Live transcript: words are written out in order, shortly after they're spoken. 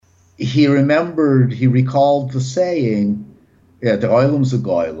he recalled the saying, yeah, the oilam's a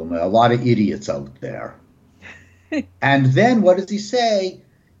goylem, a lot of idiots out there. And then what does he say?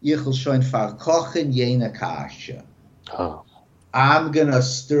 Yichel shoin farkochen jena kasha. Oh. I'm going to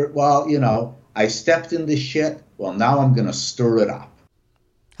stir, I stepped in this shit. Well, now I'm going to stir it up.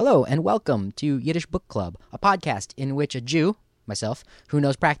 Hello, and welcome to Yiddish Book Club, a podcast in which a Jew, myself, who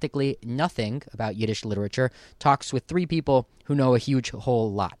knows practically nothing about Yiddish literature, talks with three people who know a huge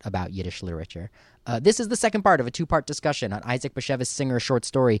whole lot about Yiddish literature. This is the second part of a two-part discussion on Isaac Bashevis Singer's short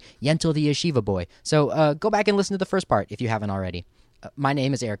story, Yentl the Yeshiva Boy. So go back and listen to the first part if you haven't already. My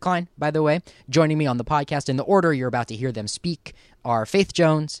name is Eric Klein, by the way. Joining me on the podcast in the order you're about to hear them speak are Faith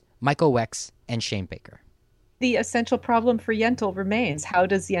Jones, Michael Wex, and Shane Baker. The essential problem for Yentl remains. How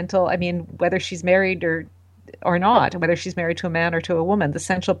does Yentl, whether she's married or not, whether she's married to a man or to a woman, the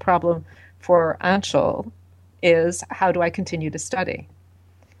essential problem for Anshel is, how do I continue to study?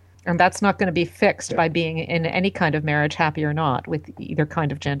 And that's not going to be fixed by being in any kind of marriage, happy or not, with either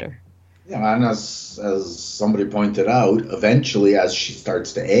kind of gender. Yeah, and as somebody pointed out, eventually as she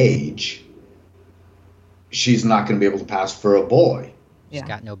starts to age, she's not going to be able to pass for a boy. She's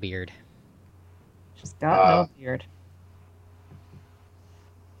got no beard. She's got no beard.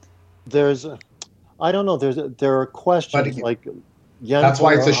 There are questions like Yentl. That's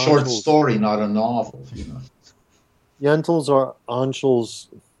why it's a short story, not a novel. Yentl's or Anshel's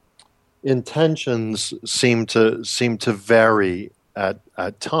intentions seem to vary at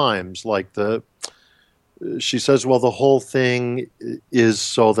times. Like she says, well, the whole thing is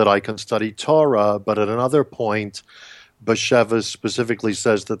so that I can study Torah, but at another point, Bashevis specifically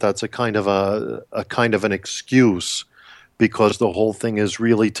says that that's a kind of an excuse, because the whole thing is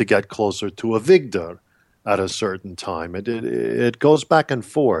really to get closer to a Vigdor at a certain time. It goes back and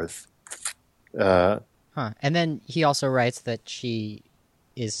forth. And then he also writes that she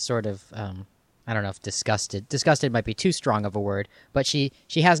is sort of, I don't know if disgusted. Disgusted might be too strong of a word, but she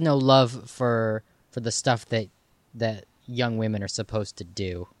has no love for the stuff that young women are supposed to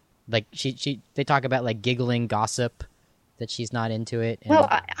do. Like they talk about like giggling gossip, that she's not into it. Well,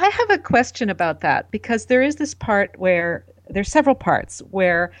 I have a question about that, because there is this part where there's several parts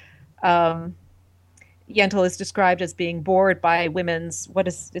where Yentl is described as being bored by women's,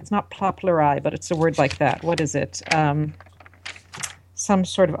 it's not ploplerai, but it's a word like that. What is it? Some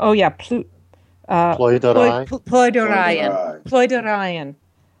sort of, ploiderayan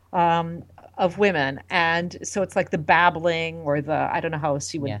of women. And so it's like the babbling or the, I don't know how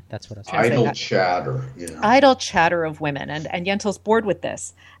else you would. Yeah, that's what I was saying. Idle chatter. Idle chatter of women. And Yentl's bored with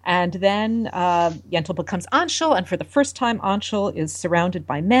this. And then Yentl becomes Anshel, and for the first time, Anshel is surrounded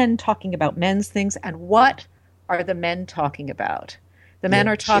by men talking about men's things. And what are the men talking about? The men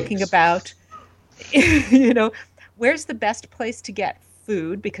are talking about, where's the best place to get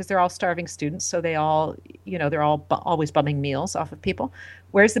food, because they're all starving students, so they're all always bumming meals off of people.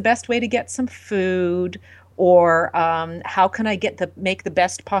 Where's the best way to get some food? Or how can I make the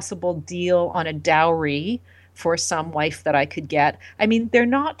best possible deal on a dowry for some wife that I could get? They're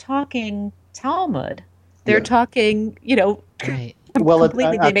not talking Talmud. They're talking, right. Well,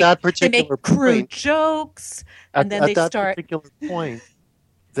 completely. They make crude jokes, and then they start. At that particular point,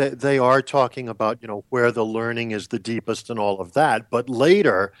 they are talking about, where the learning is the deepest and all of that. But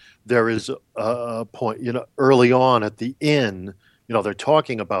later, there is a point, early on at the inn, they're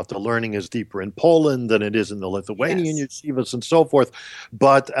talking about the learning is deeper in Poland than it is in the Lithuanian yeshivas and so forth.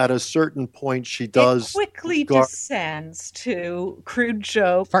 But at a certain point, she does. It quickly descends to crude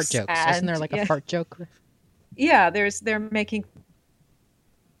jokes. Fart jokes. Isn't there like a fart joke? Yeah, they're making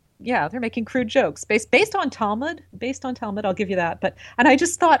crude jokes based on Talmud. I'll give you that. And I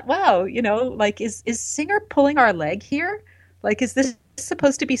just thought, wow, is Singer pulling our leg here? Like, is this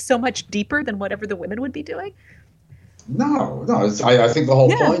supposed to be so much deeper than whatever the women would be doing? No. I think the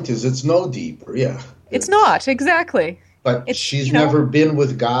whole point is it's no deeper. Yeah, it's not exactly. But she's never been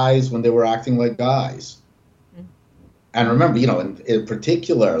with guys when they were acting like guys. Mm-hmm. And remember, and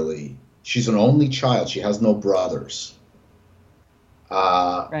particularly, she's an only child. She has no brothers.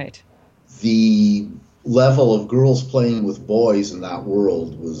 Right. The level of girls playing with boys in that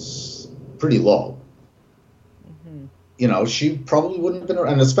world was pretty low. Mm-hmm. She probably wouldn't have been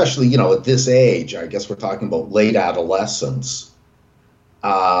around, and especially, at this age, I guess we're talking about late adolescence.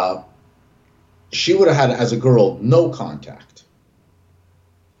 She would have had, as a girl, no contact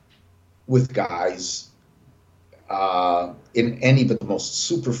with guys in any but the most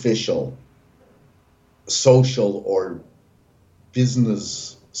superficial social or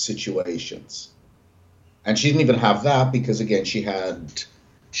business situations. And she didn't even have that because, again, she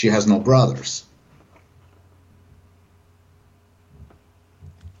has no brothers.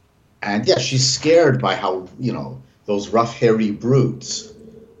 And yeah, she's scared by how, those rough, hairy brutes,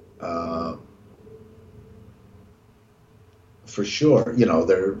 for sure,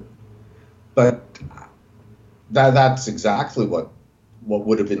 but that's exactly what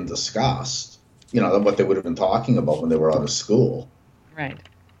would have been discussed, what they would have been talking about when they were out of school. Right.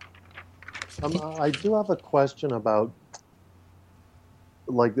 I do have a question about,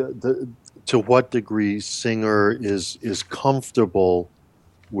 like, to what degree Singer is comfortable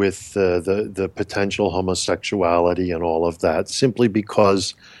with the potential homosexuality and all of that, simply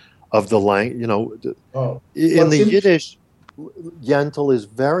because of the language. In the Yiddish, Yentl is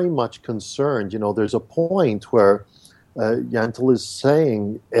very much concerned. There's a point where Yentl is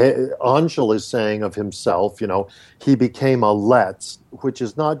saying, Anshel is saying of himself, he became a letz, which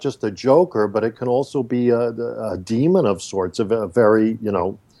is not just a joker, but it can also be a demon of sorts, a very,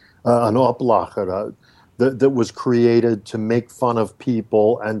 an oplacher, that was created to make fun of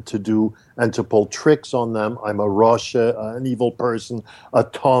people and to pull tricks on them. I'm a Rasha, an evil person, a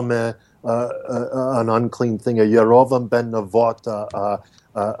Tomeh, an unclean thing, a Yerovam ben Navot,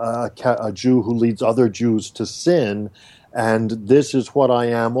 a Jew who leads other Jews to sin, and this is what I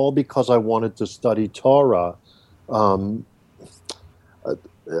am, all because I wanted to study Torah.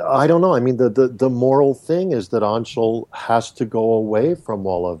 I don't know. I mean, the moral thing is that Anshel has to go away from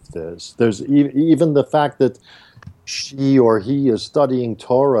all of this. There's even the fact that she or he is studying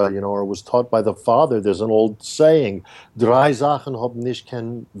Torah, or was taught by the father. There's an old saying, "Drei Sachen haben nicht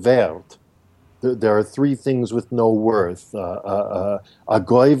kein Wert." There are three things with no worth. A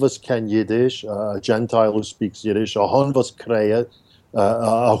goy was ken Yiddish, a Gentile who speaks Yiddish, a hon was kreyet,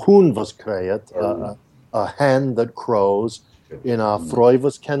 a hun was kreyet, a hen that crows, in a froi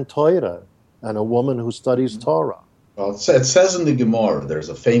was ken Torah, and a woman who studies Torah. Well, it says in the Gemara, there's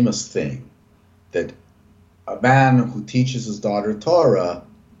a famous thing, that a man who teaches his daughter Torah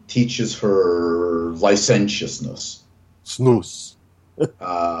teaches her licentiousness. Snus.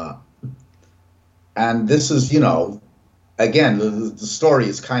 And this is, again, the story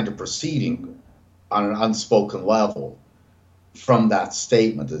is kind of proceeding on an unspoken level from that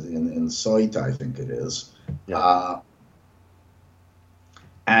statement in Soita, I think it is. Yeah.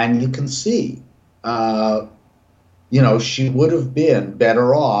 And you can see, she would have been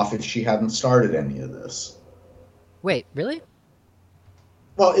better off if she hadn't started any of this. Wait, really?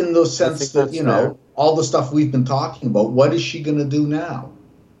 Well, in the sense that, all the stuff we've been talking about, what is she going to do now?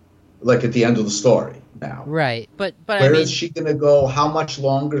 Like at the end of the story now. Right. But where is she going to go? How much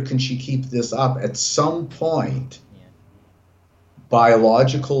longer can she keep this up? At some point,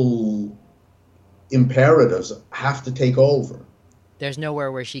 biological imperatives have to take over. There's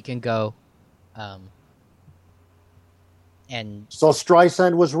nowhere where she can go. And so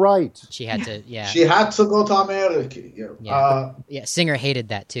Streisand was right. She had to, yeah. She had to go to America. Yeah. Singer hated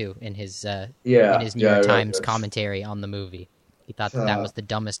that too in his New York Times commentary on the movie. He thought that was the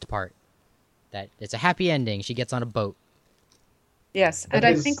dumbest part. That it's a happy ending. She gets on a boat. Yes, and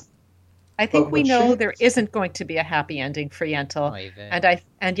I think we know there isn't going to be a happy ending for Yentl,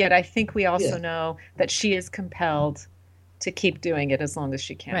 and yet I think we also know that she is compelled to keep doing it as long as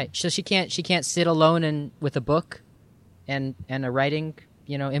she can. Right. So she can't sit alone with a book and a writing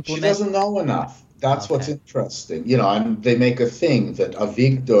implement. She doesn't know enough. That's what's interesting. And they make a thing that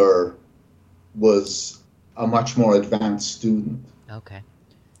Avigdor was a much more advanced student. Okay.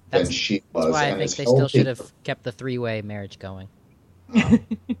 Than she was. That's why I think they still should have kept the three-way marriage going.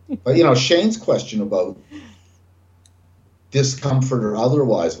 But, Shane's question about discomfort or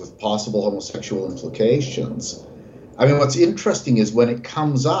otherwise with possible homosexual implications, I mean, what's interesting is when it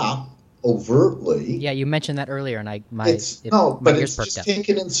comes up overtly... Yeah, you mentioned that earlier, and it's just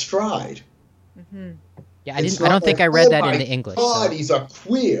taken in stride. Mm-hmm. Yeah, I don't think I read that in the English. God, so. He's a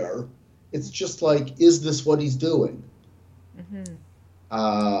queer. It's just like, is this what he's doing? Mm-hmm.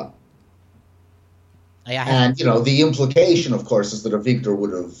 And, the implication, of course, is that Avigdor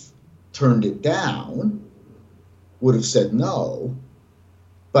would have turned it down, would have said no,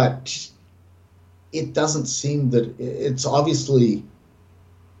 but it doesn't seem that it's obviously,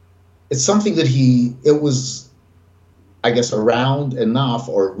 it's something that it was, I guess, around enough,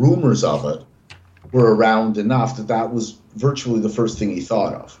 or rumors of it were around enough that was virtually the first thing he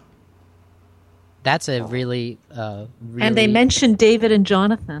thought of. That's a really... And they mentioned David and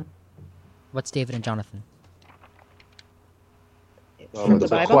Jonathan. What's David and Jonathan? From the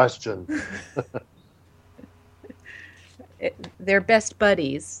Bible? A question. They're best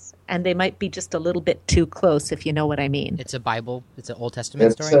buddies, and they might be just a little bit too close, if you know what I mean. It's a Bible. It's an Old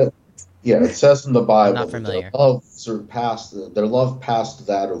Testament story? It says in the Bible not familiar. Their love passed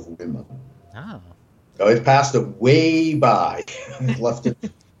that of women. Oh. So it passed it way by. Left it.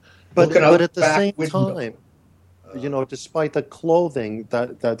 But at the same time, despite the clothing,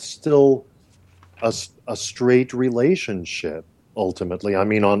 that's still a straight relationship. Ultimately, I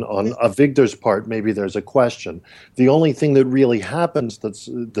mean, on Avigdor's part, maybe there's a question. The only thing that really happens that's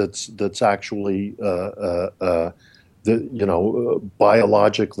actually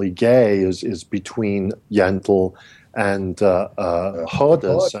biologically gay is between Yentl and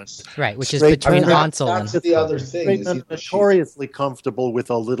Hodes. Right, which is between Ansel and... That's the other thing. Is notoriously comfortable with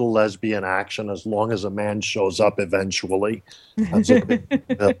a little lesbian action as long as a man shows up eventually.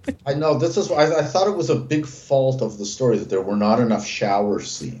 I know, this is why I thought it was a big fault of the story that there were not enough shower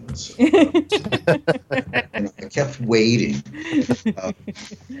scenes. And I kept waiting.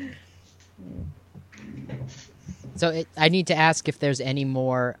 So I need to ask if there's any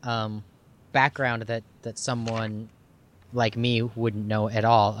more background that someone like me wouldn't know at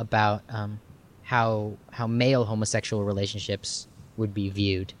all about how male homosexual relationships would be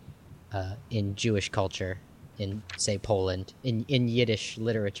viewed in Jewish culture, in, say, Poland, in Yiddish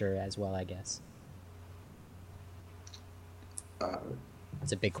literature as well, I guess.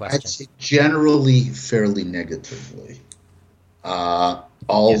 It's a big question. I'd say generally fairly negatively.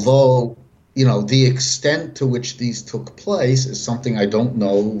 Although, the extent to which these took place is something I don't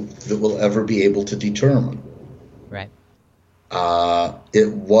know that we'll ever be able to determine. Right.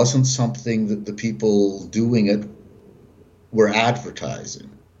 It wasn't something that the people doing it were advertising.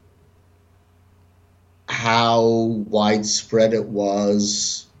 How widespread it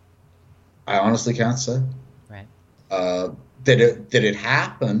was, I honestly can't say. Right. That it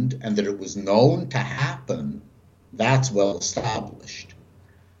happened and that it was known to happen, that's well established.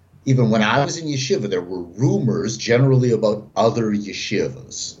 Even when I was in yeshiva, there were rumors generally about other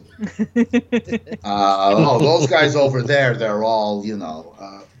yeshivas. Those guys over there, they're all,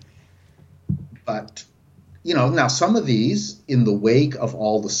 but, now some of these, in the wake of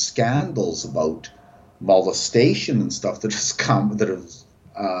all the scandals about molestation and stuff these scandals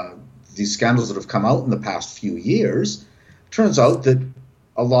that have come out in the past few years, turns out that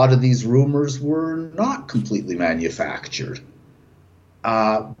a lot of these rumors were not completely manufactured.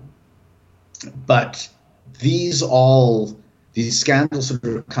 But these scandals that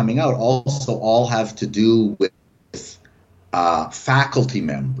are coming out also all have to do with faculty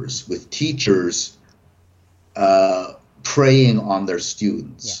members, with teachers preying on their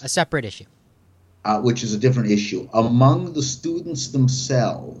students. Yeah, a separate issue. Which is a different issue. Among the students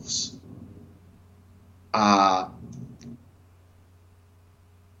themselves, like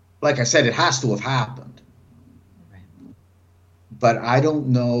I said, it has to have happened. Right. But I don't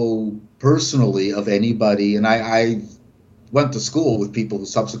know personally of anybody, and I went to school with people who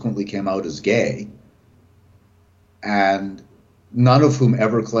subsequently came out as gay, and none of whom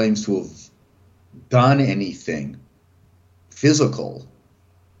ever claims to have done anything physical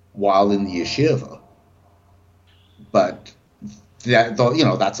while in the yeshiva. But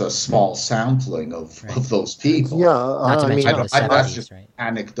that's a small sampling of those people. Yeah, that's just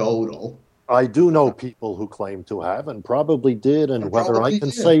anecdotal. I do know people who claim to have and probably did, and whether I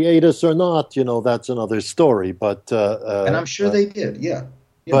can say ATIS or not, that's another story. But and I'm sure they did, yeah.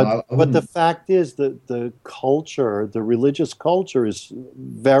 But the fact is that the religious culture is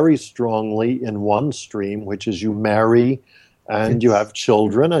very strongly in one stream, which is you marry and you have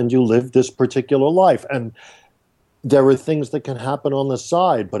children and you live this particular life. And there are things that can happen on the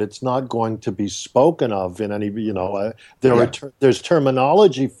side, but it's not going to be spoken of in any, there's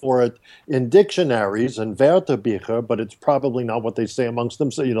terminology for it in dictionaries and Wörterbucher, but it's probably not what they say amongst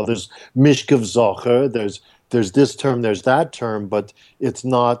themselves. There's Mishkevzocher, there's this term, there's that term, but it's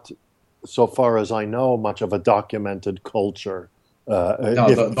not, so far as I know, much of a documented culture.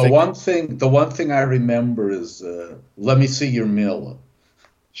 The one thing I remember is, let me see your Mila.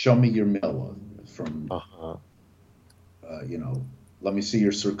 Show me your Mila from... let me see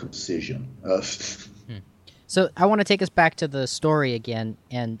your circumcision. So I want to take us back to the story again,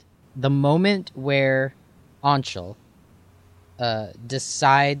 and the moment where Anshel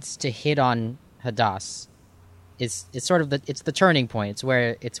decides to hit on Hadass it's sort of the turning point. It's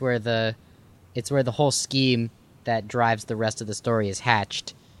where the whole scheme that drives the rest of the story is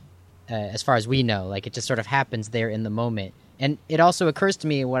hatched. As far as we know, like, it just sort of happens there in the moment. And it also occurs to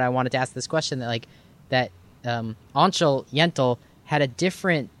me when I wanted to ask this question that Anshel Yentl had a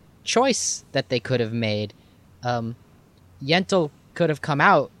different choice that they could have made. Yentl could have come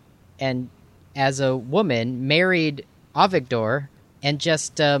out and, as a woman, married Avigdor and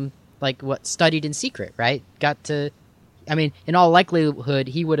just studied in secret, right? In all likelihood,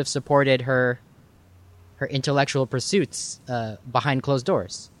 he would have supported her intellectual pursuits behind closed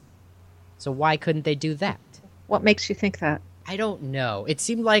doors. So why couldn't they do that? What makes you think that? I don't know. It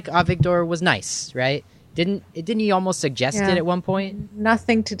seemed like Avigdor was nice, right? Didn't he almost suggest it at one point?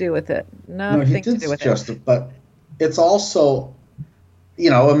 Nothing to do with it. No, he Nothing to did do with suggest it. it, but it's also,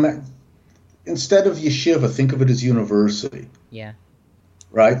 instead of yeshiva, think of it as university. Yeah.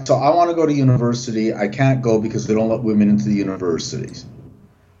 Right? So I want to go to university. I can't go because they don't let women into the universities.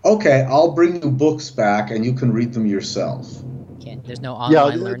 Okay, I'll bring you books back and you can read them yourself. There's no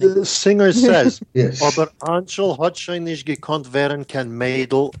online learning. The singer says, Yes. aber Anshel hat schon nicht gekonnt werden kein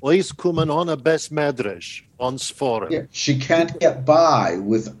Mädel, ois kommen on a best medrisch, ons forum. Yeah, she can't get by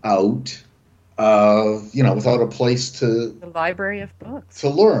without, without a place The library of books. to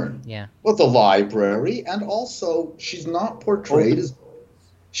learn. Yeah. Well, the library, and also she's not portrayed as,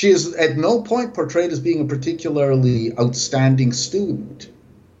 she is at no point portrayed as being a particularly outstanding student.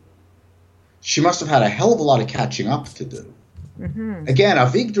 She must have had a hell of a lot of catching up to do. Mm-hmm. Again,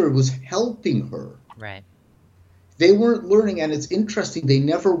 Avigdor was helping her. Right. They weren't learning, and it's interesting, they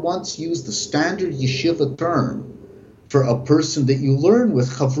never once used the standard yeshiva term for a person that you learn with,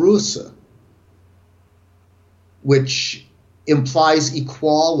 chavrusa, which implies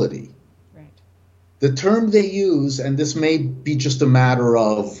equality. Right. The term they use, and this may be just a matter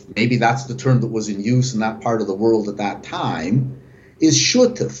of, maybe that's the term that was in use in that part of the world at that time, is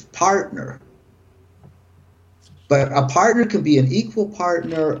shutef, partner. But a partner can be an equal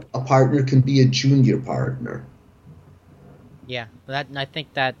partner, a partner can be a junior partner. Yeah, I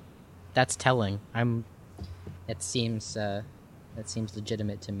think that's telling. It seems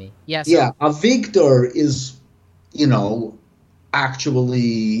legitimate to me. Yeah. So, Yeah, Avigdor is,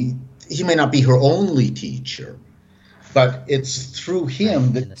 actually, he may not be her only teacher, but it's through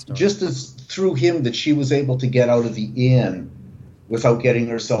him just as through him that she was able to get out of the inn without getting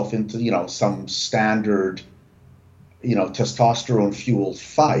herself into, some standard, testosterone-fueled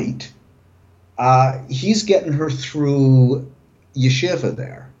fight. He's getting her through yeshiva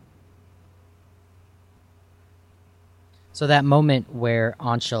there. So that moment where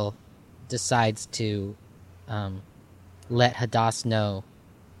Anshel decides to let Hadass know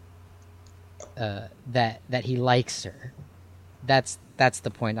that he likes her, that's the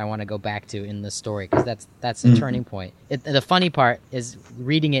point I want to go back to in the story, because that's a turning point. The funny part is,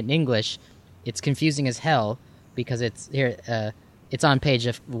 reading it in English, it's confusing as hell, because it's here. It's on page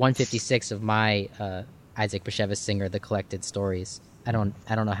 156 of my Isaac Bashevis Singer, The Collected Stories. I don't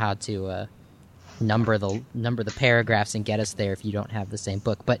know how to number the paragraphs and get us there if you don't have the same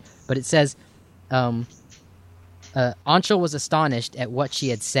book. But it says, Anshel was astonished at what she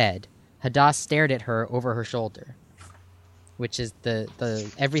had said. Hadass stared at her over her shoulder, which is the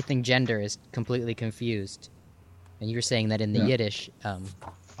everything gender is completely confused. And you're saying that in the Yiddish,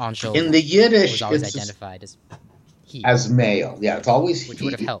 Anshel in the Yiddish, was always it's identified as he. As male. Yeah, it's always which he.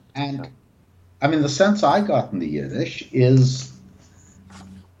 Would have helped. And I mean, the sense I got in the Yiddish is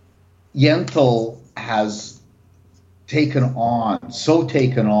Yentl has taken on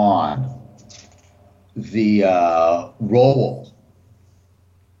the role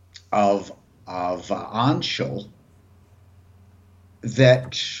of Anshel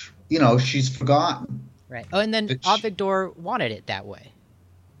that she's forgotten. Right. Oh, and then Avigdor wanted it that way.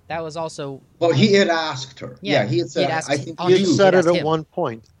 That was also. Well, he had asked her. Yeah, he had said. I think he said it at one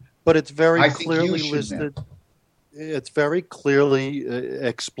point, but it's very I think clearly listed. It's very clearly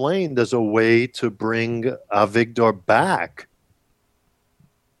explained as a way to bring Avigdor back.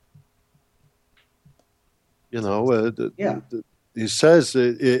 He says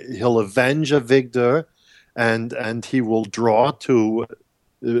he'll avenge Avigdor, and he will draw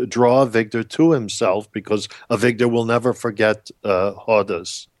Avigdor to himself, because Avigdor will never forget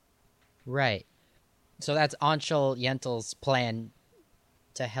Hodas. Right. So that's Anshel Yentl's plan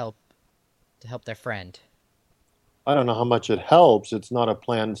to help their friend. I don't know how much it helps. It's not a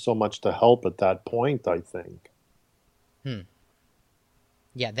plan so much to help at that point, I think.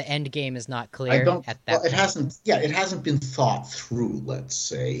 Yeah, the end game is not clear at that point. It hasn't. Yeah, it hasn't been thought through. Let's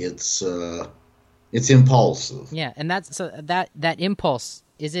say it's impulsive. Yeah, and that impulse,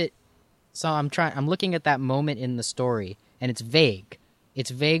 is it? So I'm looking at that moment in the story, and it's vague. It's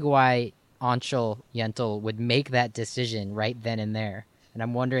vague why Anshel Yentl would make that decision right then and there, and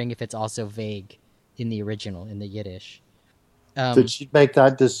I'm wondering if it's also vague in the original, in the Yiddish. Did she make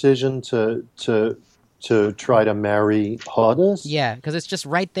that decision to try to marry Hodas? Yeah, because it's just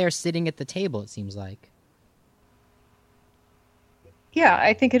right there sitting at the table, it seems like. Yeah,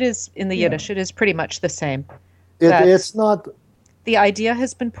 I think it is in the Yiddish. It is pretty much the same. It's not. The idea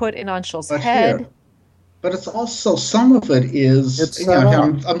has been put in Anshel's head. But it's also, some of it is,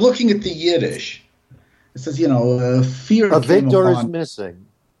 I'm looking at the Yiddish. It says, fear Avigdor is missing.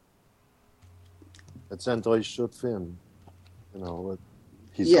 It's Entoy Shutfim.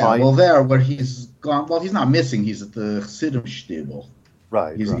 He's yeah, hiding. well, there, where he's gone. Well, he's not missing. He's at the Chassidim Shtibel.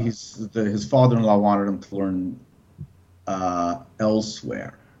 Right. His father-in-law wanted him to learn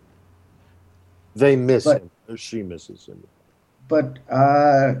elsewhere. They miss him. Or she misses him. But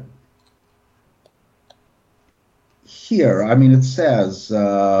here, I mean, it says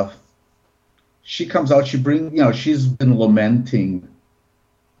she comes out. She brings, she's been lamenting.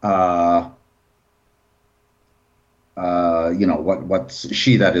 What's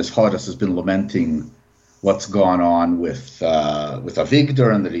she, that is Horace, has been lamenting what's gone on with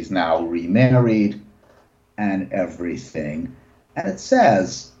Avigdor, and that he's now remarried and everything. And it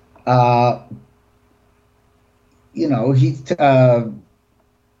says, Anshel,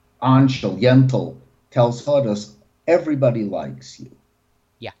 Yentl, tells Horace, everybody likes you.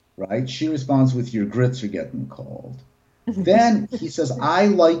 Yeah. Right? She responds with, your grits are getting cold. Then he says, I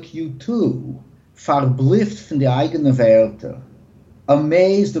like you too. Verblüfft von die eigene Werte.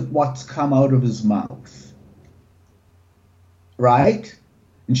 Amazed at what's come out of his mouth. Right?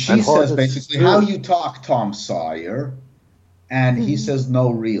 And she says basically, how you talk, Tom Sawyer. And he says, no,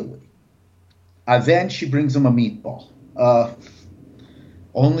 really. Then she brings him a meatball.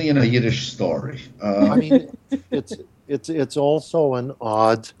 Only in a Yiddish story. I mean, it's also an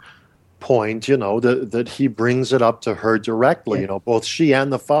odd point, that he brings it up to her directly. Yeah. Both she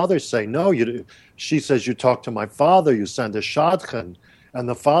and the father say, no, she says, you talk to my father, you send a shadchan. And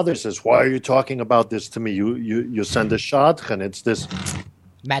the father says, why are you talking about this to me? You send a shadchan. It's this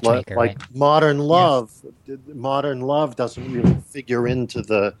matchmaker, like right? modern love. Yes. Modern love doesn't really figure into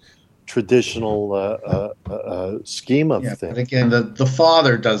the traditional scheme of things. But again, the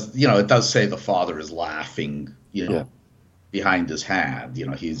father does, it does say the father is laughing, behind his hand.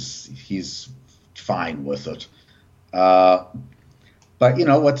 He's fine with it. But,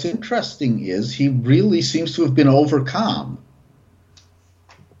 what's interesting is he really seems to have been overcome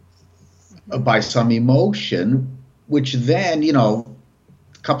by some emotion, which then, a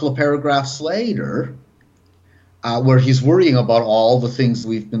couple of paragraphs later, where he's worrying about all the things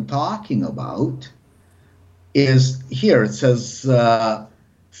we've been talking about, is here. It says,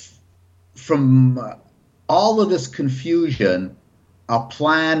 from all of this confusion, a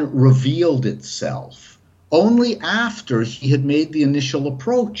plan revealed itself. Only after he had made the initial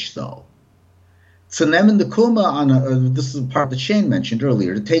approach, though. Tzanem and the Kuma, this is the part that Shane mentioned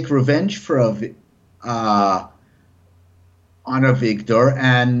earlier, to take revenge on Avigdor,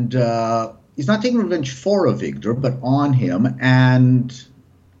 and he's not taking revenge for Avigdor, but on him, and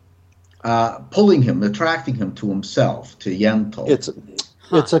pulling him, attracting him to himself, to Yentl.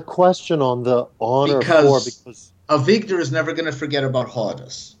 It's a question on the honor because Avigdor is never going to forget about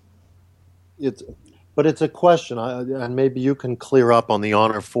Horace. But it's a question, and maybe you can clear up on the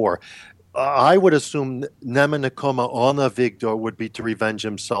honor for. I would assume Neman Nekoma on Avigdor would be to revenge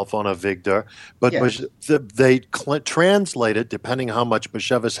himself on Avigdor, but yes. They translate it, depending how much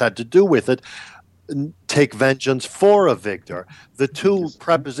Bashevis had to do with it, take vengeance for Avigdor. The two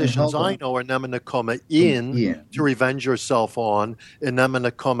prepositions I know are Neman Nekoma to revenge yourself on, and Neman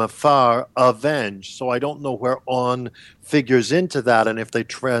Nekoma far, avenge. So I don't know where on figures into that, and if they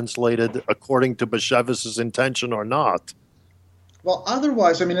translated according to Bashevis's intention or not. Well,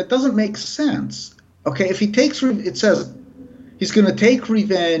 otherwise, it doesn't make sense. Okay, if he takes, it says he's going to take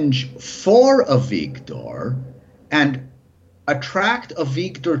revenge for Avigdor and attract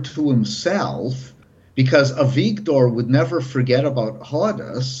Avigdor to himself because Avigdor would never forget about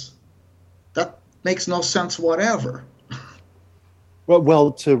Horace. That makes no sense whatever.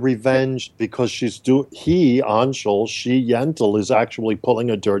 Well, to revenge because Anshel, she, Yentl, is actually pulling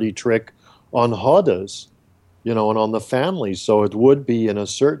a dirty trick on Horace. And on the family. So it would be, in a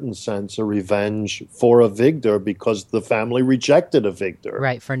certain sense, a revenge for Avigdor because the family rejected Avigdor.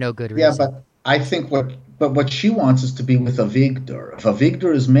 Right, for no good reason. Yeah, but I think what she wants is to be with Avigdor. If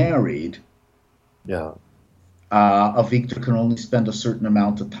Avigdor is married, Avigdor can only spend a certain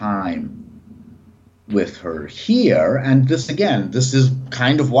amount of time with her here. And this is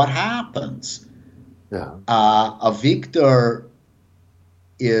kind of what happens. Yeah. Avigdor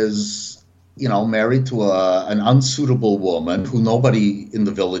is... married to an unsuitable woman who nobody in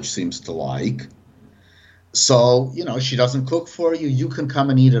the village seems to like. So, she doesn't cook for you, you can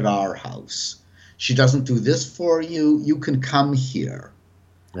come and eat at our house. She doesn't do this for you, you can come here.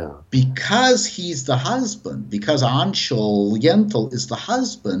 Yeah. Because he's the husband, because Anshel Yentl is the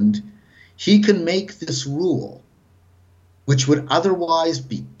husband, he can make this rule, which would otherwise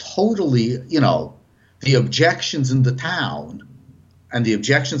be totally, the objections in the town and the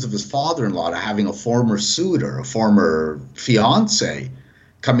objections of his father-in-law to having a former suitor, a former fiancé,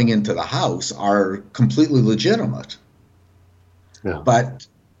 coming into the house are completely legitimate. Yeah. But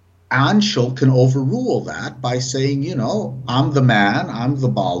Anshul can overrule that by saying, I'm the man, I'm the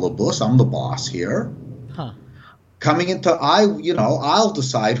balabus, I'm the boss here. Huh. Coming into, I'll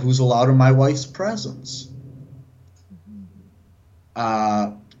decide who's allowed in my wife's presence.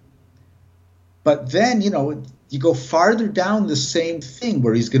 But then, you go farther down the same thing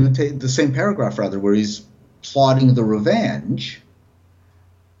where he's going to take the same paragraph, rather, where he's plotting the revenge.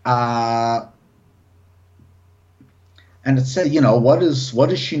 And it said, what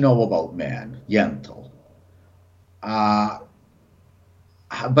does she know about man, Yentl? But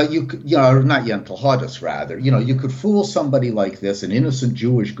not Yentl, Hodis, rather. You could fool somebody like this, an innocent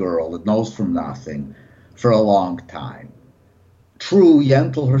Jewish girl that knows from nothing, for a long time. True,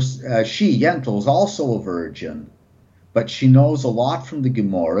 Yentl is also a virgin, but she knows a lot from the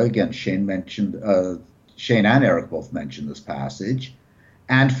Gemara. Again, Shane and Eric both mentioned this passage,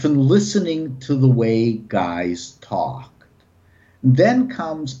 and from listening to the way guys talk. Then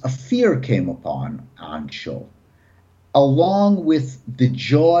comes a fear came upon Anshul, along with the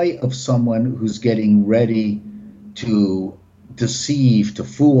joy of someone who's getting ready to deceive, to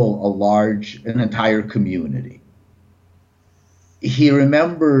fool an entire community. He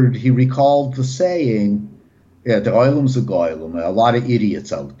recalled the saying, the oilam's a goylem, a lot of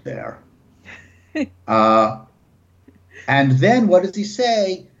idiots out there. And then what does he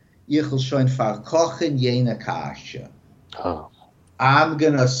say? Yichl shoin farkochen jene kasha. I'm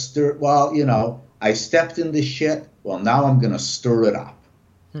going to stir, I stepped in the shit, well, now I'm going to stir it up.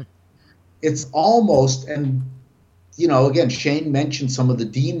 It's almost, and, again, Shane mentioned some of the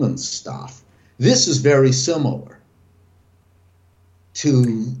demon stuff. This is very similar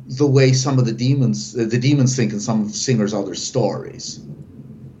to the way some of the demons think in some of the singers' other stories.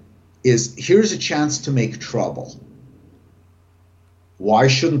 Here's a chance to make trouble. Why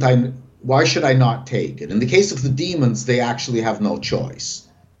should I not take it? In the case of the demons, they actually have no choice.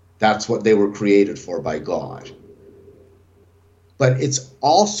 That's what they were created for by God. But it's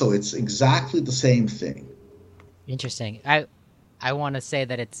exactly the same thing. Interesting. I want to say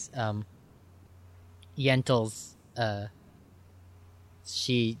that it's Yentl's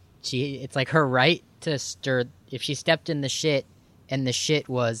she it's like her right to stir. If she stepped in the shit and the shit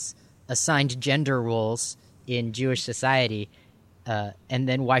was assigned gender roles in Jewish society, and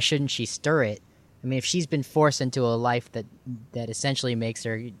then why shouldn't she stir it? I mean, if she's been forced into a life that essentially makes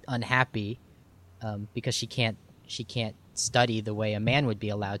her unhappy, because she can't study the way a man would be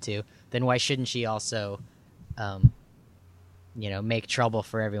allowed to, then why shouldn't she also, make trouble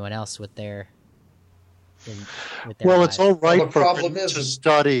for everyone else with their well, lives? it's all right Well, for her to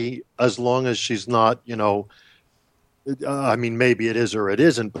study as long as she's not, maybe it is or it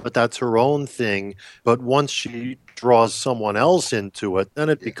isn't, but that's her own thing. But once she draws someone else into it, then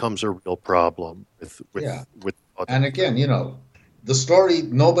it becomes a real problem with and again, the story,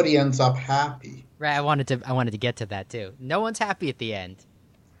 nobody ends up happy. Right, I wanted to get to that too. No one's happy at the end.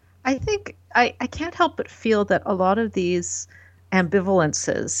 I think I can't help but feel that a lot of these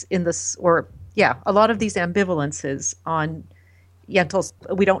ambivalences on Yentl's,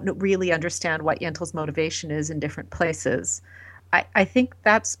 we don't really understand what Yentl's motivation is in different places. I think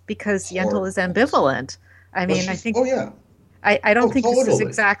that's because Yentl is ambivalent. I mean, I think. Oh yeah. I don't think totally. This is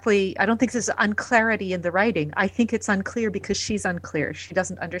exactly. I don't think this is unclarity in the writing. I think it's unclear because she's unclear. She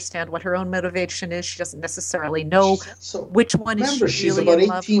doesn't understand what her own motivation is. She doesn't necessarily know which one is she she's really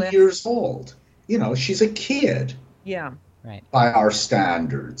about in 18 love with. years old. She's a kid. Yeah. Right. By our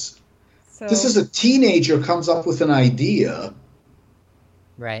standards. So, This is a teenager comes up with an idea.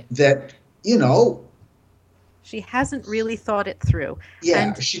 Right. That, she hasn't really thought it through. Yeah,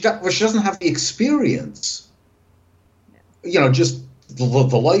 And she doesn't have the experience. Just the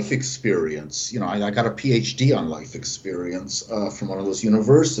life experience. I got a PhD on life experience from one of those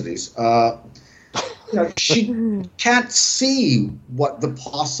universities. She can't see what the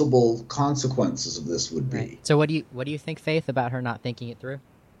possible consequences of this would be. Right. So what do you think, Faith, about her not thinking it through?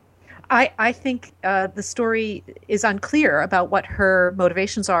 I think the story is unclear about what her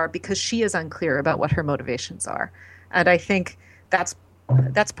motivations are because she is unclear about what her motivations are. And I think that's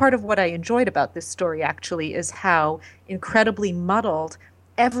part of what I enjoyed about this story, actually, is how incredibly muddled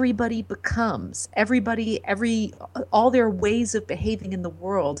everybody becomes. All their ways of behaving in the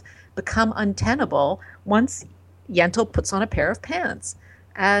world become untenable once Yentl puts on a pair of pants.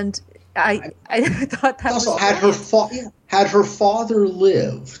 And I thought that also, was had her father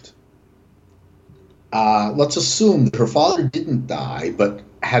lived, let's assume that her father didn't die, but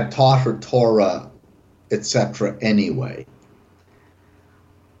had taught her Torah, etc. anyway.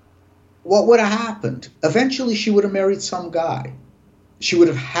 What would have happened? Eventually, she would have married some guy. She would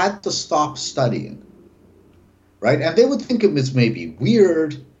have had to stop studying. right? And they would think it was maybe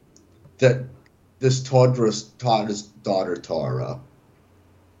weird that this Todrus taught his daughter Torah.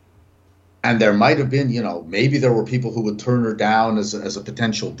 And there might have been, maybe there were people who would turn her down as a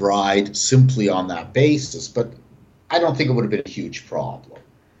potential bride simply on that basis, but I don't think it would have been a huge problem.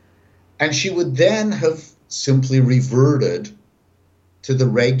 And she would then have simply reverted to the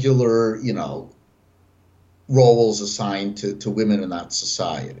regular, roles assigned to women in that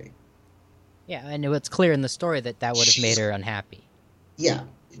society. Yeah, and it's clear in the story that would have made her unhappy. Yeah,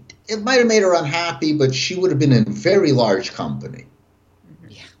 it might have made her unhappy, but she would have been in very large company.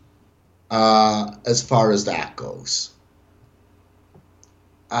 Yeah. As far as that goes.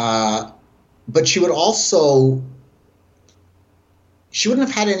 But she wouldn't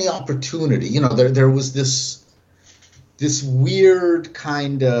have had any opportunity. There was this weird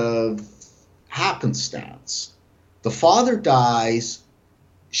kind of happenstance. The father dies.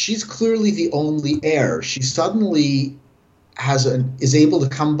 She's clearly the only heir. She suddenly is able to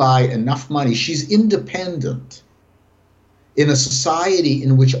come by enough money. She's independent in a society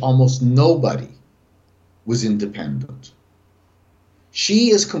in which almost nobody was independent.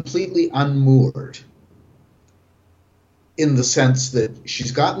 She is completely unmoored in the sense that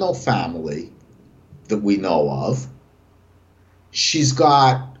she's got no family that we know of. She's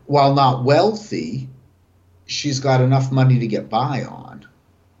got, while not wealthy, she's got enough money to get by on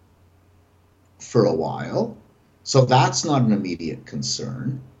for a while. So that's not an immediate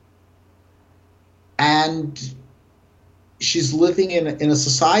concern. And she's living in a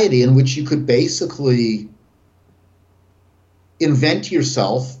society in which you could basically reinvent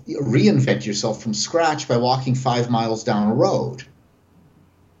yourself from scratch by walking 5 miles down a road.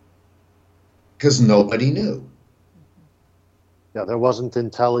 Because nobody knew. Yeah, there wasn't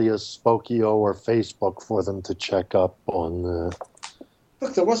Intellius, Spokio, or Facebook for them to check up on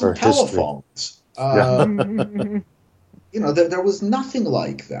Look, there wasn't telephones. There was nothing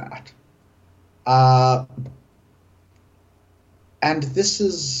like that. And this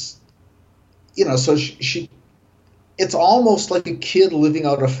is, so she it's almost like a kid living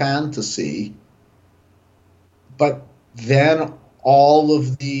out a fantasy, but then all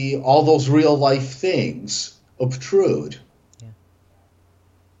those real life things obtrude. Yeah.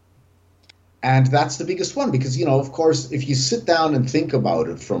 And that's the biggest one because, of course, if you sit down and think about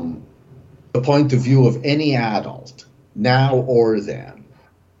it from the point of view of any adult, now or then,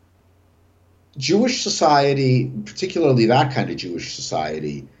 Jewish society, particularly that kind of Jewish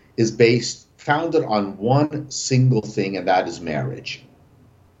society, is founded on one single thing, and that is marriage.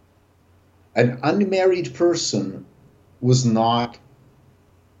 An unmarried person was not,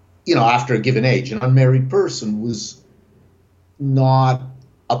 after a given age, an unmarried person was not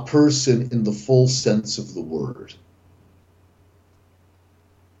a person in the full sense of the word.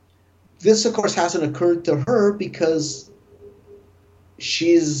 This, of course, hasn't occurred to her because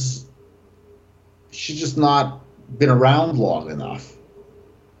she's just not been around long enough.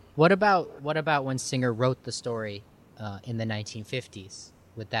 What about when Singer wrote the story in the 1950s?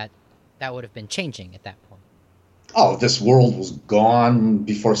 That would have been changing at that point. Oh, this world was gone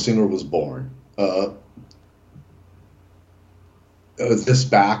before Singer was born. This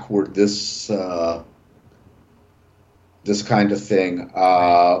backward, this kind of thing.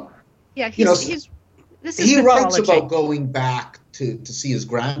 Yeah, he writes about going back to see his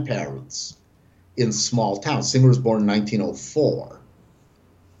grandparents in small towns. Singer was born in 1904.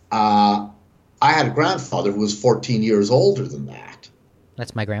 I had a grandfather who was 14 years older than that.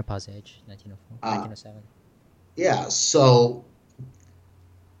 That's my grandpa's age, 1904, 1907. Yeah, so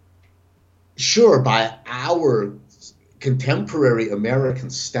sure, by our contemporary American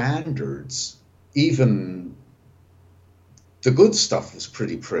standards, even the good stuff was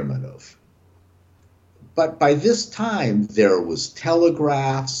pretty primitive. But by this time, there was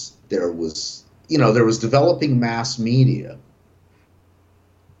telegraphs, there was developing mass media.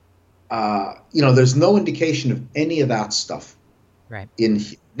 There's no indication of any of that stuff. Right.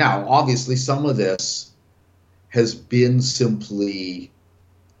 Now, obviously, some of this has been simply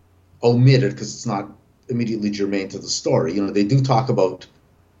omitted because it's not immediately germane to the story. They do talk about,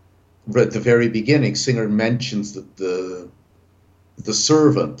 at the very beginning, Singer mentions that the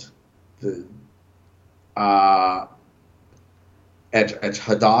servant, at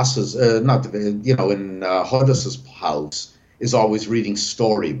Hadassah's, in Hadassah's house, is always reading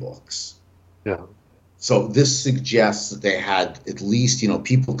storybooks. Yeah. So this suggests that they had at least,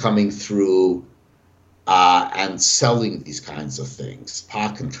 people coming through and selling these kinds of things,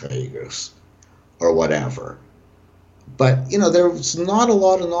 Pakenträgers or whatever. But, there was not a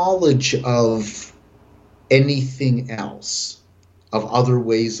lot of knowledge of anything else, of other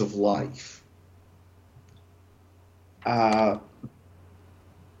ways of life.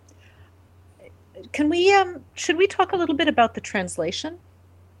 Should we talk a little bit about the translation?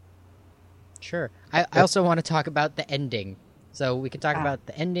 Sure. I also want to talk about the ending. So we can talk about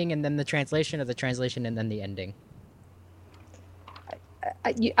the ending and then the translation, or the translation and then the ending.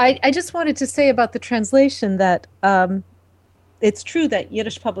 I just wanted to say about the translation that it's true that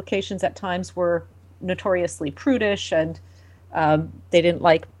Yiddish publications at times were notoriously prudish, and they didn't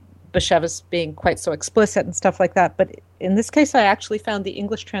like Bashevas being quite so explicit and stuff like that. But in this case, I actually found the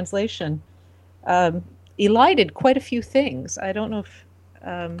English translation elided quite a few things. I don't know if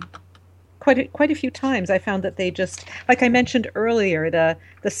quite a few times I found that they just, like I mentioned earlier, the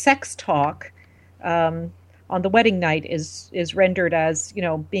sex talk on the wedding night is rendered as,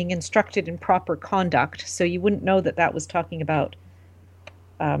 being instructed in proper conduct. So you wouldn't know that was talking about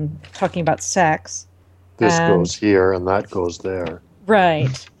sex. This goes here and that goes there.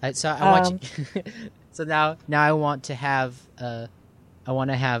 Right. So I want you, so now I want to have a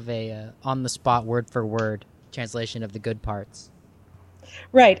on the spot word for word translation of the good parts.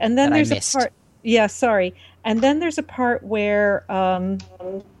 Right, and then there's a part. Yeah, sorry. And then there's a part where a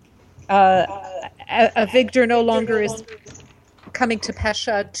Victor no longer is coming to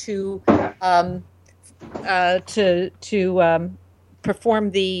Pesha to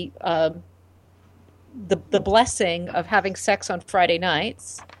perform the blessing of having sex on Friday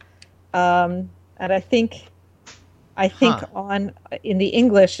nights, and I think in the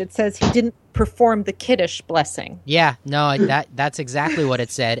English it says he didn't perform the Kiddush blessing. Yeah, no, that's exactly what it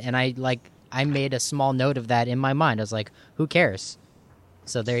said, and I made a small note of that in my mind. I was like, who cares?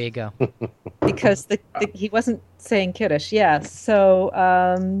 So there you go. Because he wasn't saying Kiddush, yeah. So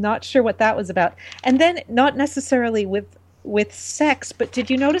not sure what that was about. And then not necessarily with sex, but did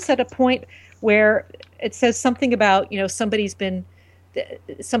you notice at a point where it says something about, somebody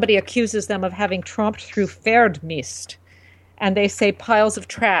accuses them of having tromped through Ferdmist, and they say piles of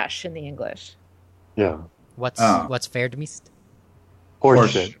trash in the English. Yeah. What's Ferdmist? Horse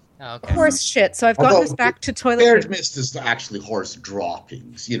shit. Oh, okay. Horse shit. So I've gotten this back to toilet. Ferdmist is actually horse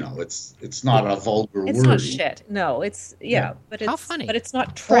droppings. It's not a vulgar word. It's not shit. No, it's but it's how funny. But it's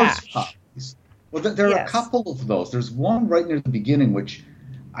not trash. Well, there are a couple of those. There's one right near the beginning which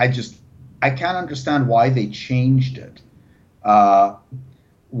I can't understand why they changed it.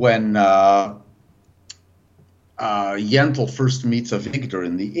 When Yentl first meets a Victor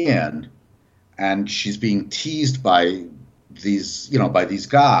in the inn, and she's being teased by these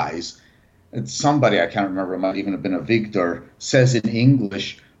guys, and somebody, I can't remember, it might even have been a Victor, says in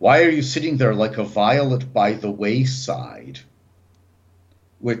English, "Why are you sitting there like a violet by the wayside?"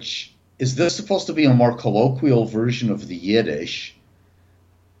 Which, is this supposed to be a more colloquial version of the Yiddish,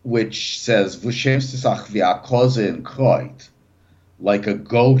 which says "V'shemstisach v'akoze in kroit," like a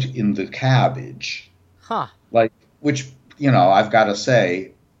goat in the cabbage. Huh. Which, I've got to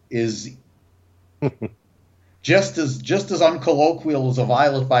say, is just as uncolloquial as a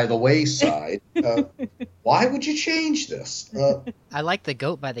violet by the wayside. Why would you change this? I like the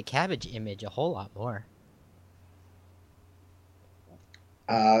goat by the cabbage image a whole lot more.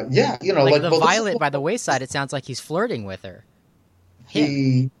 Yeah, like the violet by the wayside, it sounds like he's flirting with her.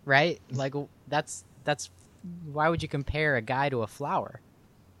 Right? Like that's why would you compare a guy to a flower?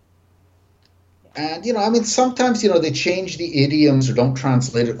 And, sometimes, they change the idioms or don't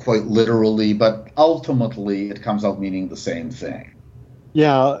translate it quite literally, but ultimately it comes out meaning the same thing.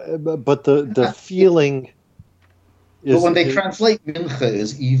 Yeah, but the feeling is... But when they translate mincha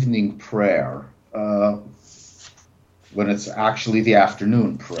as evening prayer, when it's actually the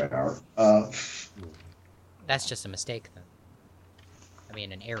afternoon prayer... That's just a mistake, then. I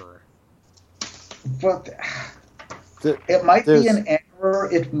mean, an error. But... it might be an error.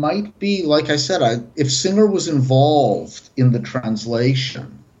 It might be, like I said, if Singer was involved in the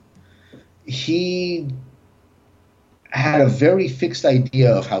translation, he had a very fixed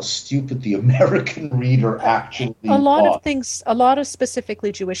idea of how stupid the American reader actually was. A lot of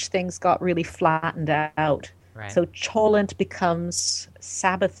specifically Jewish things got really flattened out. Right. So cholent becomes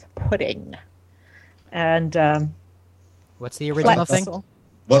Sabbath pudding. And what's the original thing?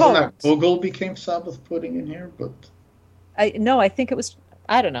 Wasn't that Google became Sabbath pudding in here? But I think it was.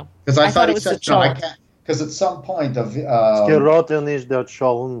 I don't know. Because I thought it was because at some point of Geroten is der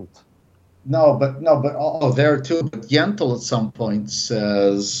Cholent. No, but there too. But Yentl at some point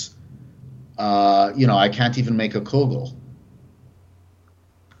says, I can't even make a kugel.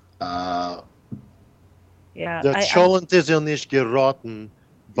 Yeah, the Cholent is in nicht geraten,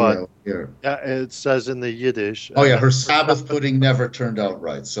 but it says in the Yiddish. Oh yeah, her Sabbath pudding never turned out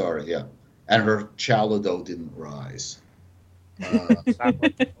right. Sorry, yeah, and her challah didn't rise.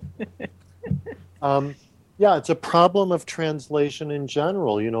 Yeah, it's a problem of translation in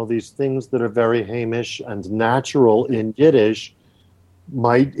general. These things that are very Hamish and natural in Yiddish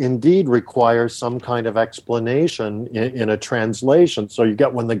might indeed require some kind of explanation in a translation. So you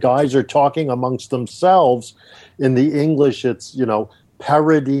get when the guys are talking amongst themselves, in the English, it's,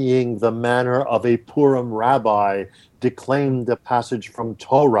 parodying the manner of a Purim rabbi declaimed a passage from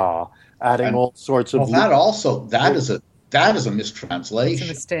Torah, adding all sorts of... Well, that is a mistranslation. It's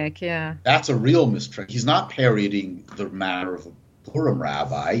a mistake, yeah. That's a real mistranslation. He's not parodying the manner of a Purim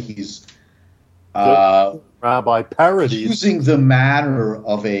rabbi. He's rabbi parodies using the manner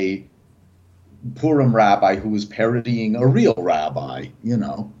of a Purim rabbi who is parodying a real rabbi.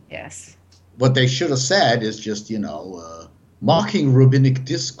 Yes. What they should have said is just mocking rabbinic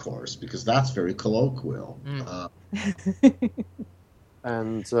discourse, because that's very colloquial.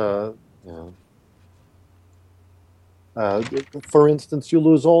 For instance, you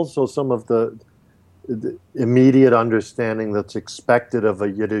lose also some of the immediate understanding that's expected of a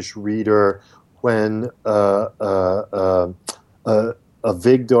Yiddish reader when a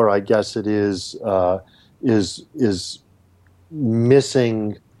Vigdor, I guess it is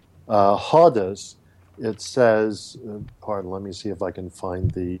missing Hodas. It says, let me see if I can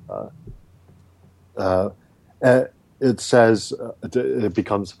find the. It says it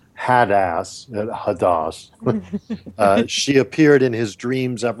becomes Hadas. She appeared in his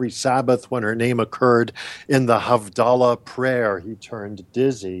dreams every Sabbath when her name occurred in the Havdalah prayer. He turned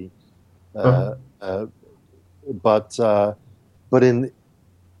dizzy, but in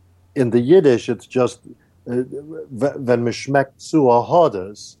the Yiddish it's just wenn mishmekt zu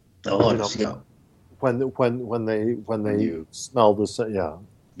Hodas. When they smell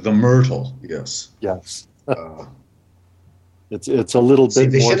the myrtle, yes. It's a little bit.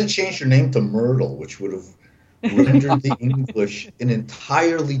 They should have changed her name to Myrtle, which would have rendered the English an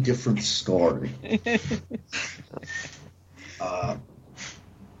entirely different story.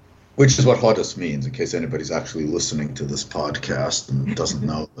 Which is what Hodas means, in case anybody's actually listening to this podcast and doesn't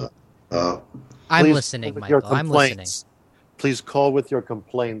know that. I'm listening, Michael. I'm listening. Please call with your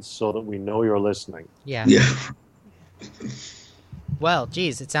complaints so that we know you're listening. Yeah. Well,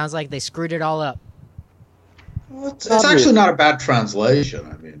 geez, it sounds like they screwed it all up. Well, it's actually not a bad translation.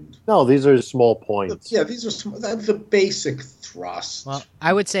 I mean, no, these are small points. These are the basic thrust. Well,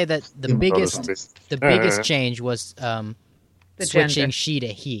 I would say that the biggest change was switching gender. she to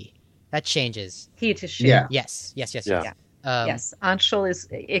he. That changes. He to she. Yeah. Yes. Yes, Anshul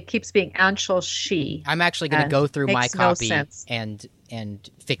it keeps being Anshul she. I'm actually going to go through my copy and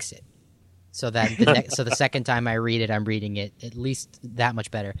fix it, so that the second time I read it, I'm reading it at least that much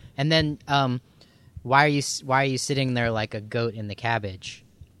better. And then, why are you sitting there like a goat in the cabbage?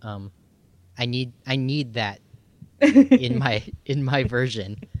 I need that in my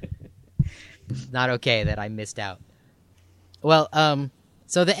version. It's not okay that I missed out. Well,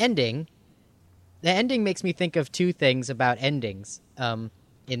 so the ending makes me think of two things about endings.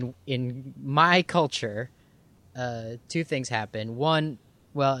 In my culture, two things happen. One,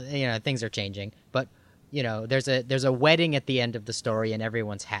 things are changing, but there's a wedding at the end of the story and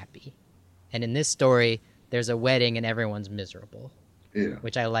everyone's happy. And in this story, there's a wedding and everyone's miserable. Yeah.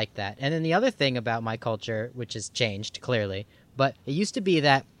 Which I like that. And then the other thing about my culture, which has changed clearly, but it used to be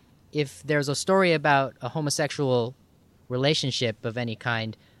that if there's a story about a homosexual relationship of any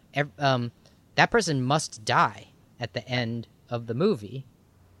kind, that person must die at the end of the movie.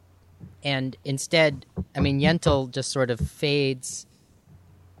 And instead, Yentl just sort of fades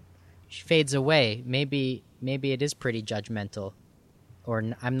away. Maybe it is pretty judgmental, or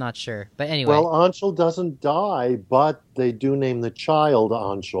I'm not sure. But anyway. Well, Anshul doesn't die, but they do name the child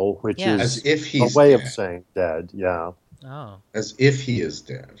Anshul, which is as if he's a way dead. of saying dead. Yeah. Oh. As if he is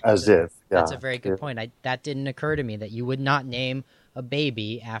dead. As if. Yeah. That's a very good point. That didn't occur to me, that you would not name a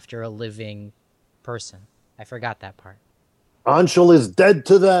baby after a living person. I forgot that part. Anshul is dead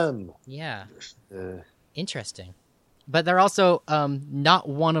to them. Yeah. Interesting. But they're also not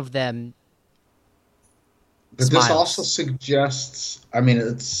one of them But smiles. this also suggests,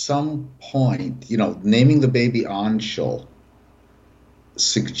 at some point, naming the baby Anshul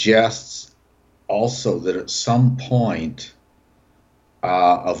suggests also that at some point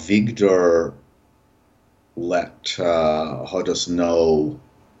a Vigdor let Hodas know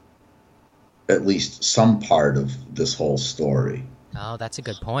at least some part of this whole story. Oh, that's a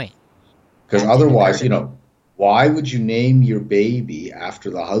good point. Because otherwise, why would you name your baby after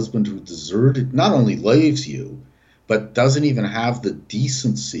the husband who not only leaves you, but doesn't even have the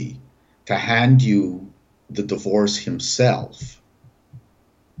decency to hand you the divorce himself?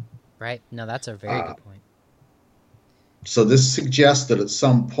 Right. No, that's a very good point. So this suggests that at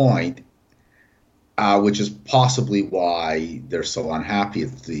some point, which is possibly why they're so unhappy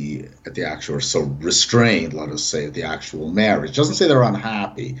at the actual, or so restrained, let us say, at the actual marriage. It doesn't say they're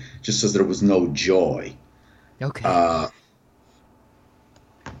unhappy; it just says there was no joy. Okay.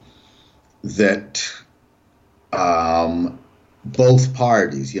 That both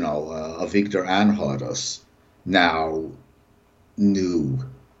parties, Avigdor and Horace, now knew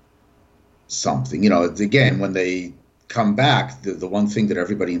something. Again, when they come back, the one thing that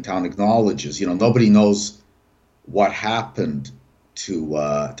everybody in town acknowledges, nobody knows what happened to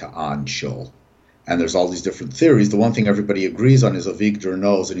Anshul, and there's all these different theories. The one thing everybody agrees on is Avigdor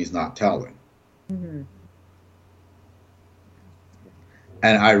knows and he's not telling. Mm-hmm.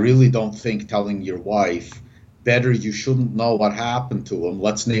 And I really don't think telling your wife, better you shouldn't know what happened to him,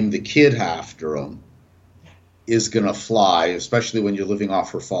 let's name the kid after him, is going to fly, especially when you're living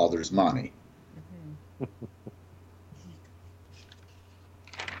off her father's money. Mm-hmm.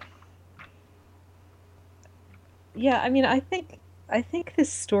 Yeah, I mean, I think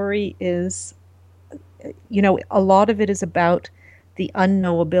this story is, a lot of it is about the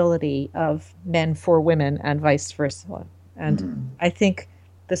unknowability of men for women and vice versa. And I think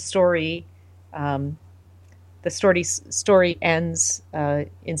the story ends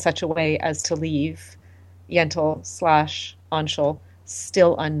in such a way as to leave Yentl / Anshul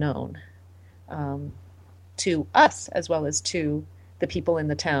still unknown to us, as well as to the people in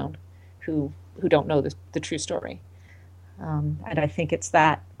the town who don't know the true story. And I think it's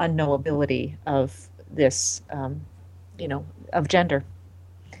that unknowability of this, of gender.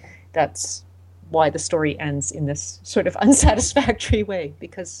 That's why the story ends in this sort of unsatisfactory way,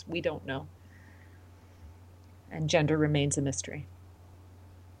 because we don't know. And gender remains a mystery.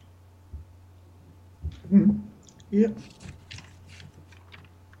 Yeah.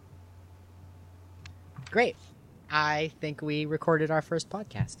 Great. I think we recorded our first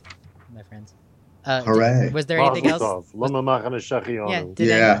podcast, my friends. Hooray. Was there anything else?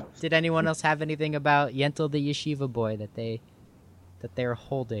 Yeah. Did anyone else have anything about Yentl the Yeshiva boy that they're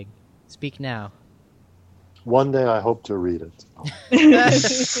holding? Speak now. One day I hope to read it.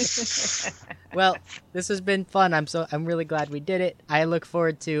 Well, this has been fun. I'm really glad we did it. I look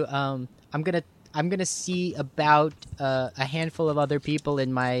forward to I'm gonna see about a handful of other people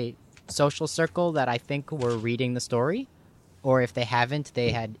in my social circle that I think were reading the story, or if they haven't,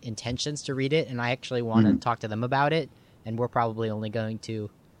 they had intentions to read it, and I actually want to talk to them about it. And we're probably only going to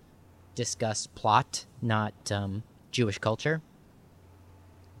discuss plot, not Jewish culture.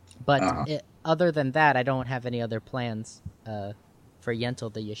 But other than that, I don't have any other plans for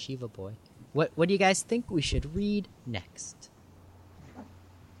Yentl the Yeshiva boy. What do you guys think we should read next?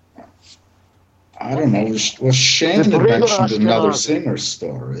 I don't know. Well, Shane had mentioned another singer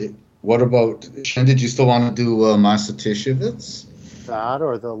story. What about, Shane, did you still want to do Massachusetts? That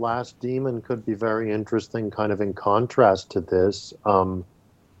or The Last Demon could be very interesting, kind of in contrast to this. I've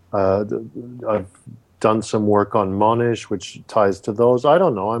done some work on Monish, which ties to those. I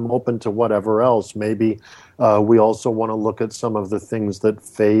don't know. I'm open to whatever else. Maybe we also want to look at some of the things that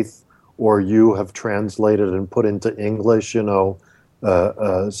Faith or you have translated and put into English, so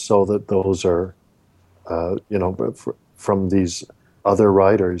that those are, from these other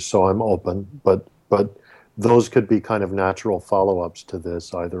writers. So I'm open, but those could be kind of natural follow-ups to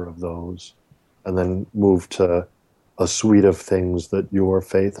this, either of those, and then move to a suite of things that you or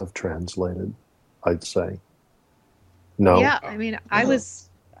Faith have translated, I'd say. No. Yeah, I mean, I was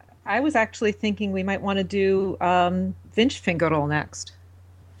actually thinking we might want to do Vinchfingerl next.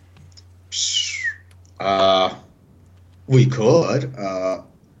 We could.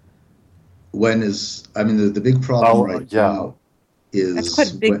 The big problem now is... That's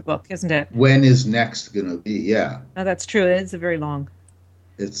quite a big book, isn't it? When is next going to be? Yeah. No, that's true. It is a very long.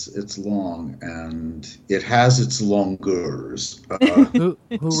 It's long, and it has its longers. Who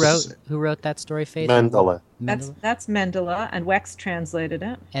wrote that story, Faith? Mendele. That's Mendele, and Wex translated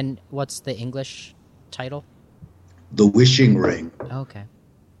it. And what's the English title? The Wishing Ring. Okay.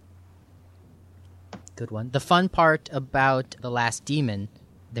 Good one. The fun part about The Last Demon,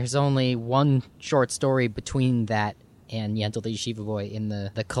 there's only one short story between that and Yentl the Yeshiva boy in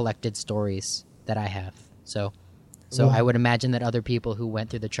the collected stories that I have. So I would imagine that other people who went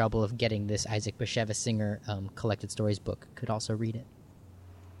through the trouble of getting this Isaac Bashevis Singer collected stories book could also read it.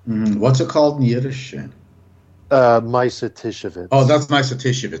 What's it called in Yiddish? Maisa Tishevitz. Oh, that's Maisa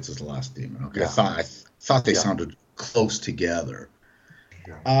Tishevitz is The Last Demon. Okay, Yeah. I thought they sounded close together.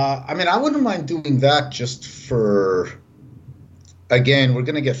 Yeah. I wouldn't mind doing that just for... Again, we're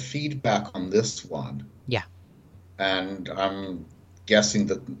going to get feedback on this one. Yeah. And I'm guessing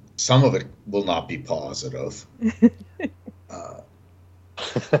that some of it will not be positive.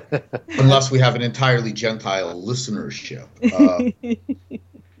 Unless we have an entirely Gentile listenership.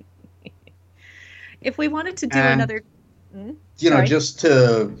 If we wanted to do another... just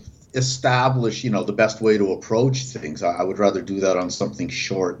to establish, the best way to approach things, I would rather do that on something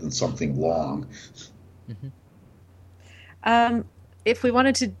short than something long. Mm-hmm. If we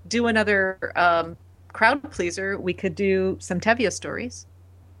wanted to do another crowd pleaser, we could do some Tevye stories.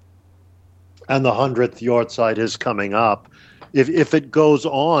 And the 100th Yortzeit is coming up. If it goes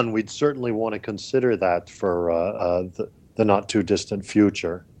on, we'd certainly want to consider that for the not too distant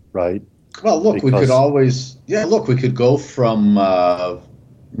future, right? Well, look, we could always, we could go from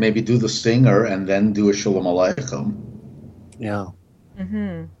maybe do the singer and then do a Shalom Aleichem. Yeah.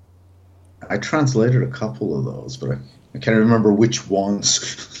 Mm-hmm. I translated a couple of those, but I can't remember which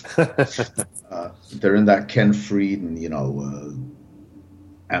ones. They're in that Ken Frieden,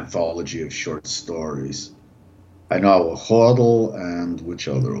 anthology of short stories. I know Hodel and which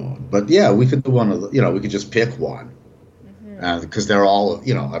other one. But yeah, we could do one of the, we could just pick one. And because they're all,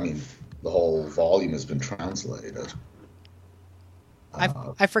 the whole volume has been translated.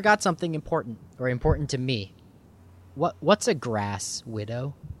 I forgot something important to me. What's a grass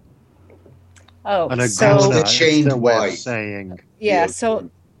widow? Oh, the chained wife. Saying. Yeah, so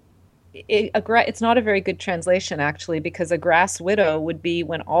it's not a very good translation, actually, because a grass widow would be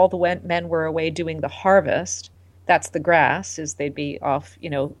when all the men were away doing the harvest. That's the grass, is they'd be off,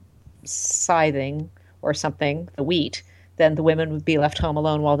 scything or something, the wheat. Then the women would be left home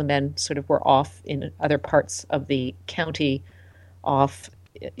alone while the men sort of were off in other parts of the county, off,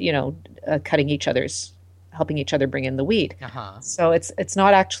 helping each other bring in the wheat. Uh-huh. So it's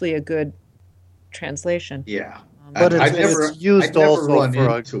not actually a good translation. Yeah. But it's used also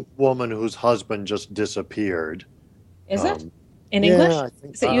for a woman whose husband just disappeared. Is it? In English? Yeah,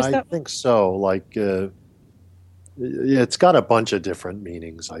 Is it used that way? I think so. Like, it's got a bunch of different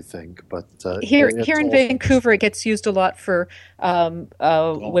meanings, I think. But here in Vancouver, it gets used a lot for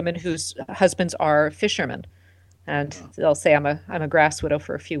women whose husbands are fishermen. And they'll say, I'm a grass widow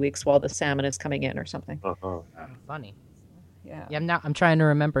for a few weeks while the salmon is coming in or something. Uh-huh. Funny. Yeah. I'm trying to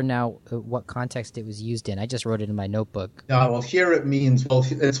remember now what context it was used in. I just wrote it in my notebook. No, well, here it means,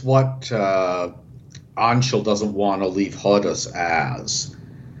 it's what Anshel doesn't want to leave Hodas as.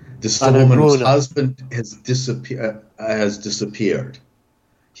 This is a woman whose husband has disappeared.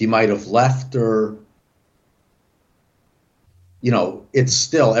 He might have left her. It's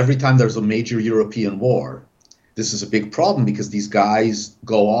still, every time there's a major European war, this is a big problem because these guys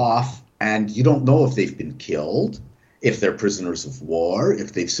go off and you don't know if they've been killed, if they're prisoners of war,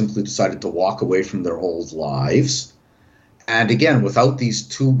 if they've simply decided to walk away from their old lives. And again, without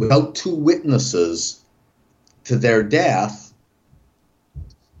two witnesses to their death,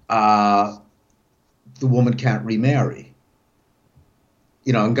 the woman can't remarry.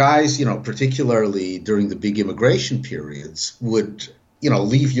 And guys, particularly during the big immigration periods, would,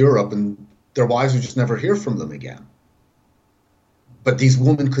 leave Europe and their wives would just never hear from them again. But these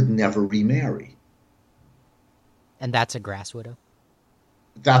women could never remarry. And that's a grass widow?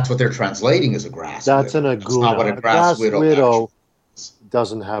 That's what they're translating as a grass widow. That's an aguna. That's not what a grass widow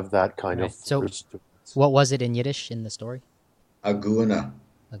doesn't have that kind of... So, what was it in Yiddish in the story? Aguna.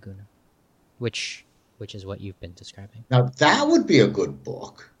 Which is what you've been describing. Now, that would be a good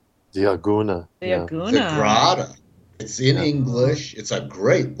book. The Aguna. Aguna. The Grada. It's in English. It's a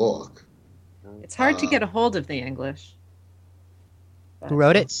great book. It's hard to get a hold of the English. Who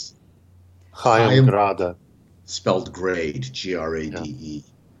wrote it? Chaim Grada. Spelled grade, Grade.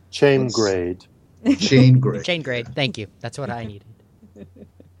 Chain grade. Chain grade. Chain grade. Thank you. That's what I needed.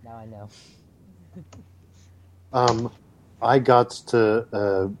 Now I know. I got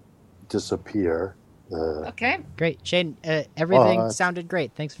to disappear. Okay. Great. Shane, everything sounded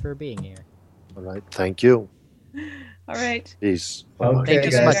great. Thanks for being here. All right. Thank you. All right. Peace. Okay, thank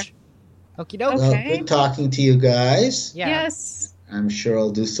you so much. Okie doke. Okay. Good talking to you guys. Yeah. Yes. I'm sure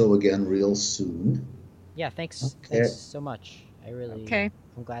I'll do so again real soon. Yeah, thanks. Okay. Thanks so much. I'm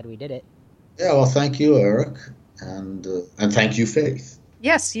glad we did it. Yeah, well, thank you, Eric. And thank you, Faith.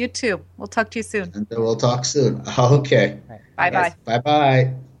 Yes, you too. We'll talk to you soon. And we'll talk soon. Okay. Right. Bye-bye.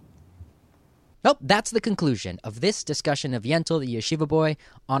 Bye-bye. Well, that's the conclusion of this discussion of Yentl, the Yeshiva boy,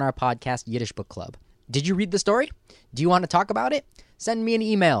 on our podcast, Yiddish Book Club. Did you read the story? Do you want to talk about it? Send me an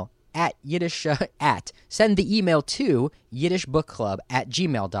email at Yiddish, send the email to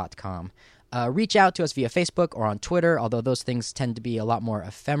yiddishbookclub@gmail.com. Reach out to us via Facebook or on Twitter, although those things tend to be a lot more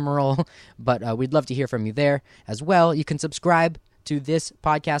ephemeral, but we'd love to hear from you there as well. You can subscribe to this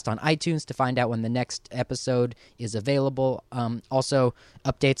podcast on iTunes to find out when the next episode is available. Also,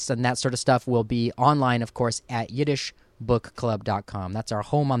 updates and that sort of stuff will be online, of course, at Yiddish yiddishbookclub.com. That's our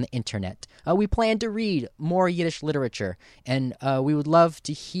home on the internet. We plan to read more Yiddish literature, and we would love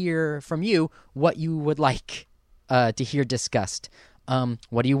to hear from you what you would like to hear discussed.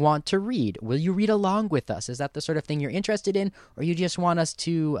 What do you want to read? Will you read along with us? Is that the sort of thing you're interested in, or you just want us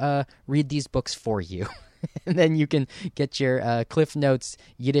to read these books for you? And then you can get your Cliff Notes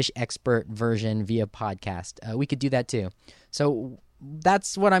Yiddish expert version via podcast. We could do that too. So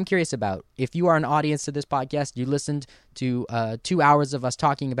that's what I'm curious about. If you are an audience to this podcast, you listened to 2 hours of us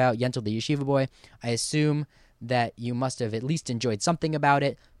talking about Yentl the Yeshiva boy, I assume that you must have at least enjoyed something about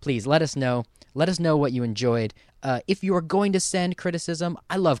it. Please let us know. Let us know what you enjoyed. If you are going to send criticism,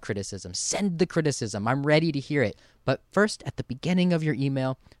 I love criticism. Send the criticism. I'm ready to hear it. But first, at the beginning of your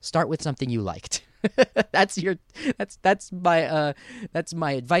email, start with something you liked. That's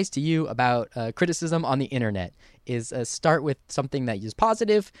my advice to you about criticism on the internet. Is start with something that is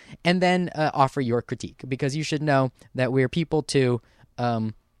positive, and then offer your critique, because you should know that we're people too.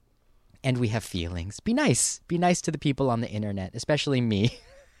 And we have feelings. Be nice. Be nice to the people on the internet, especially me.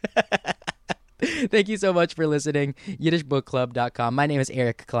 Thank you so much for listening. YiddishBookClub.com. My name is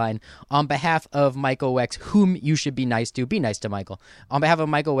Eric Klein. On behalf of Michael Wex, whom you should be nice to Michael. On behalf of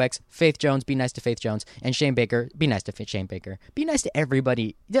Michael Wex, Faith Jones, be nice to Faith Jones. And Shane Baker, be nice to Shane Baker. Be nice to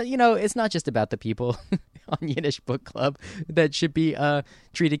everybody. You know, it's not just about the people on Yiddish Book Club that should be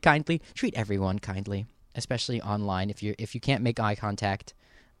treated kindly. Treat everyone kindly, especially online. If you can't make eye contact,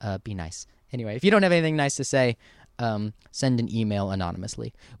 be nice. Anyway, if you don't have anything nice to say, send an email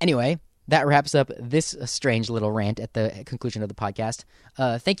anonymously. Anyway, that wraps up this strange little rant at the conclusion of the podcast.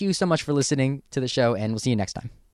 Thank you so much for listening to the show, and we'll see you next time.